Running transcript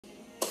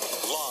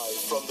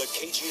From the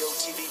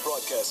KGO-TV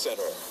Broadcast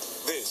Center,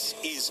 this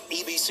is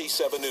ABC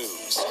 7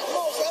 News. Come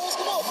on, fellas.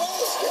 Come on,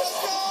 fellas.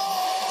 Let's go!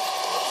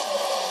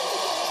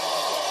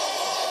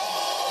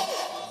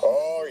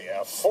 Oh,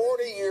 yeah.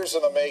 40 years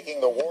in the making,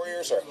 the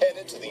Warriors are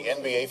headed to the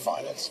NBA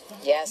Finals.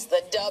 Yes,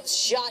 the Dubs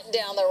shot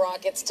down the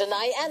Rockets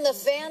tonight, and the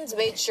fans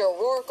made sure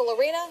Oracle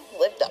Arena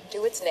lived up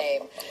to its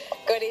name.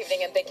 Good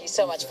evening, and thank you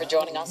so much for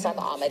joining us. I'm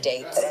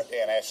Daetz.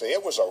 And Ashley,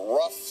 it was a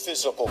rough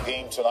physical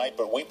game tonight,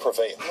 but we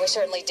prevailed. We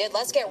certainly did.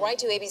 Let's get right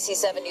to ABC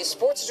 7 News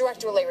Sports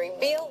Director Larry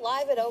Beal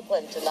live at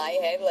Oakland tonight.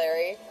 Hey,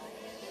 Larry.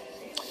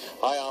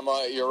 Hi,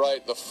 Amma. You're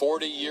right. The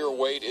 40-year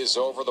wait is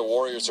over. The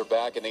Warriors are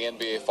back in the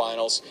NBA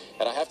Finals.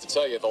 And I have to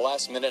tell you, the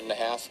last minute and a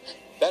half,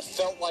 that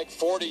felt like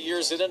 40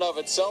 years in and of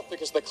itself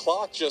because the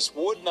clock just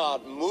would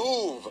not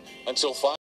move until finally.